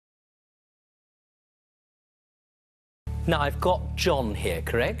Now, I've got John here,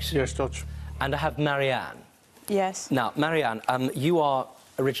 correct? Yes, Judge. And I have Marianne. Yes. Now, Marianne, you are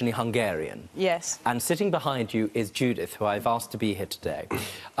originally Hungarian. Yes. And sitting behind you is Judith, who I've asked to be here today.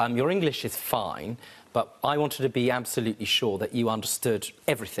 Your English is fine, but I wanted to be absolutely sure that you understood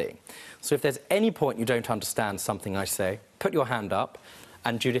everything. So if there's any point you don't understand something I say, put your hand up.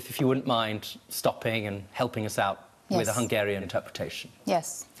 And Judith, if you wouldn't mind stopping and helping us out with a Hungarian interpretation.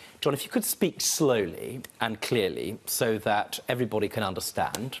 Yes. John, if you could speak slowly and clearly so that everybody can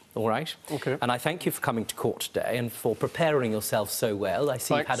understand, all right? OK. And I thank you for coming to court today and for preparing yourself so well. I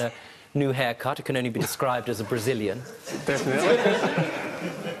see Thanks. you've had a new haircut. It can only be described as a Brazilian. Definitely.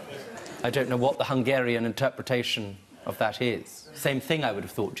 I don't know what the Hungarian interpretation of that is. Same thing, I would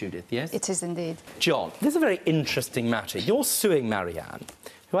have thought, Judith, yes? It is indeed. John, this is a very interesting matter. You're suing Marianne,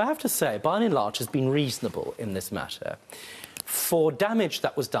 who I have to say, by and large, has been reasonable in this matter, for damage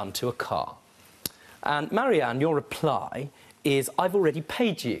that was done to a car. And Marianne, your reply is, I've already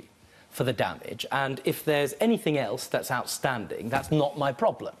paid you for the damage, and if there's anything else that's outstanding, that's not my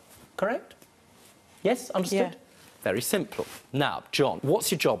problem. Correct? Yes, understood? Yeah. Very simple. Now, John,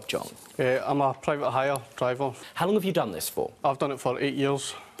 what's your job, John? I'm a private hire driver. How long have you done this for? I've done it for 8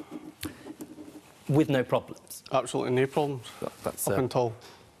 years. With no problems? Absolutely no problems. That's up until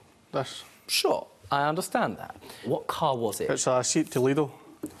this. Sure, I understand that. What car was it? It's a Seat Toledo.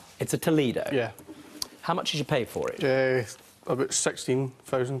 It's a Toledo? Yeah. How much did you pay for it? About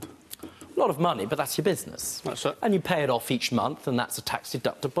 16,000. A lot of money, but that's your business. That's it. And you pay it off each month, and that's a tax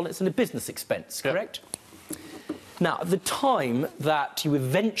deductible. It's a business expense, correct? Now, at the time that you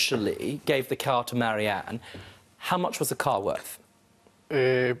eventually gave the car to Marianne, how much was the car worth?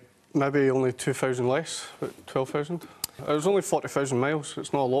 Maybe only 2,000 less, about 12,000. It was only 40,000 miles.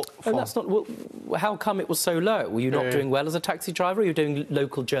 It's not a lot. Oh, that's not... Well, how come it was so low? Were you not doing well as a taxi driver, or were you doing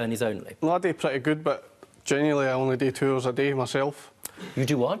local journeys only? Well, I do pretty good, but genuinely I only do 2 hours a day myself. You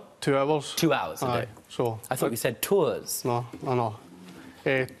do what? 2 hours. 2 hours a day? So I thought you said tours. No, I know.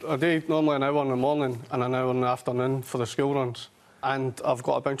 I do normally an hour in the morning and an hour in the afternoon for the school runs. And I've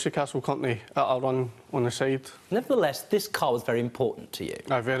got a bouncy castle company that I run on the side. Nevertheless, this car was very important to you.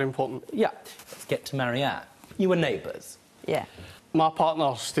 Very important. Yeah. Let's get to Marianne. You were neighbours? Yeah. My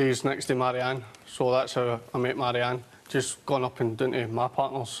partner stays next to Marianne, so that's how I met Marianne. Just gone up and down to my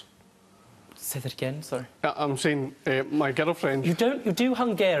partner's. Say that again, sorry. I'm saying my girlfriend. You do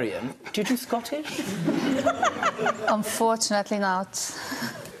Hungarian. Do you do Scottish? Unfortunately not.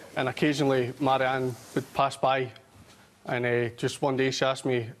 And occasionally Marianne would pass by and just one day she asked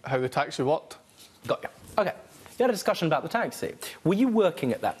me how the taxi worked. Got you. OK. You had a discussion about the taxi. Were you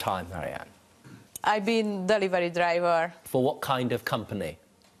working at that time, Marianne? I've been delivery driver. For what kind of company?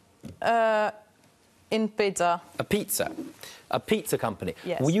 In pizza. A pizza? A pizza company?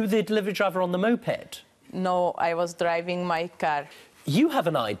 Yes. Were you the delivery driver on the moped? No, I was driving my car. You have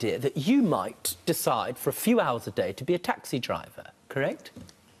an idea that you might decide for a few hours a day to be a taxi driver, correct?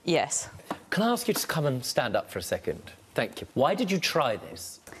 Yes. Can I ask you to come and stand up for a second? Thank you. Why did you try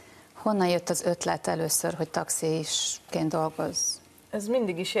this? Honnan jött az ötlet először, hogy taxisként dolgozz? Ez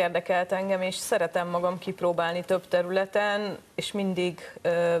mindig is érdekelt engem, és szeretem magam kipróbálni több területen, és mindig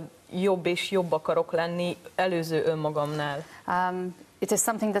jobb és jobb akarok lenni előző önmagamnál. It is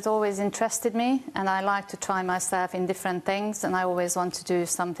something that always interested me, and I like to try myself in different things, and I always want to do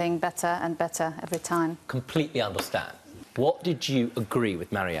something better and better every time. Completely understand. What did you agree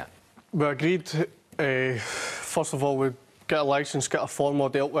with Marianne? We agreed, first of all, we'd get a licence, get a form all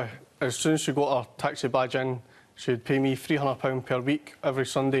dealt with. As soon as she got her taxi badge in, she'd pay me £300 per week every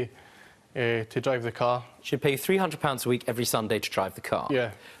Sunday to drive the car. She'd pay you £300 a week every Sunday to drive the car?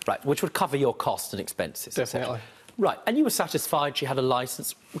 Yeah. Right, which would cover your costs and expenses. Definitely. Right, and you were satisfied she had a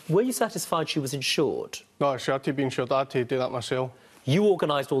licence. Were you satisfied she was insured? No, she had to be insured. I had to do that myself. You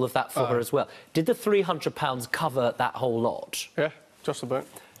organised all of that for her as well. Did the £300 cover that whole lot? Yeah, just about.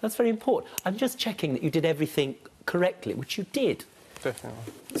 That's very important. I'm just checking that you did everything correctly, which you did.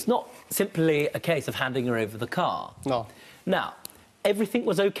 Definitely. It's not simply a case of handing her over the car. No. Now, everything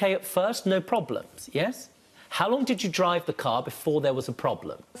was OK at first, no problems, yes? How long did you drive the car before there was a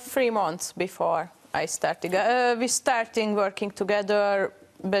problem? 3 months before I started. We started working together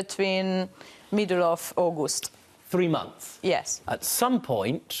between middle of August. 3 months? Yes. At some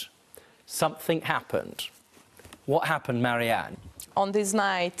point, something happened. What happened, Marianne? On these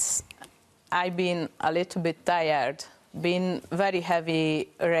nights, I've been a little bit tired. Been very heavy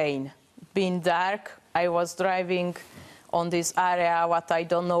rain. Been dark. I was driving on this area what I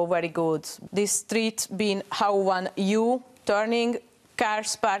don't know very good. This street been how one U turning,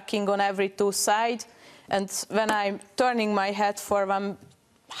 cars parking on every 2 sides, and when I'm turning my head for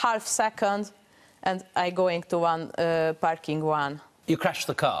 1/2 second, and I going to one parking one. You crashed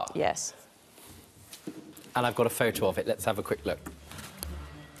the car? Yes. And I've got a photo of it. Let's have a quick look.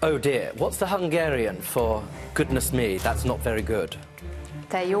 Oh dear, what's the Hungarian for goodness me, that's not very good?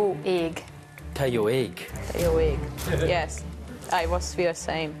 Te jó ég. Te jó ég. Te jó ég. Yes, I was feel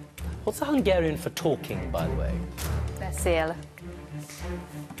same. What's the Hungarian for talking, by the way? Beszél.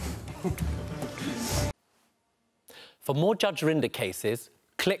 For more Judge Rinder cases,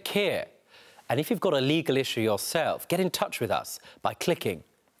 click here. And if you've got a legal issue yourself, get in touch with us by clicking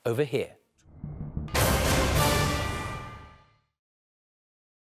over here.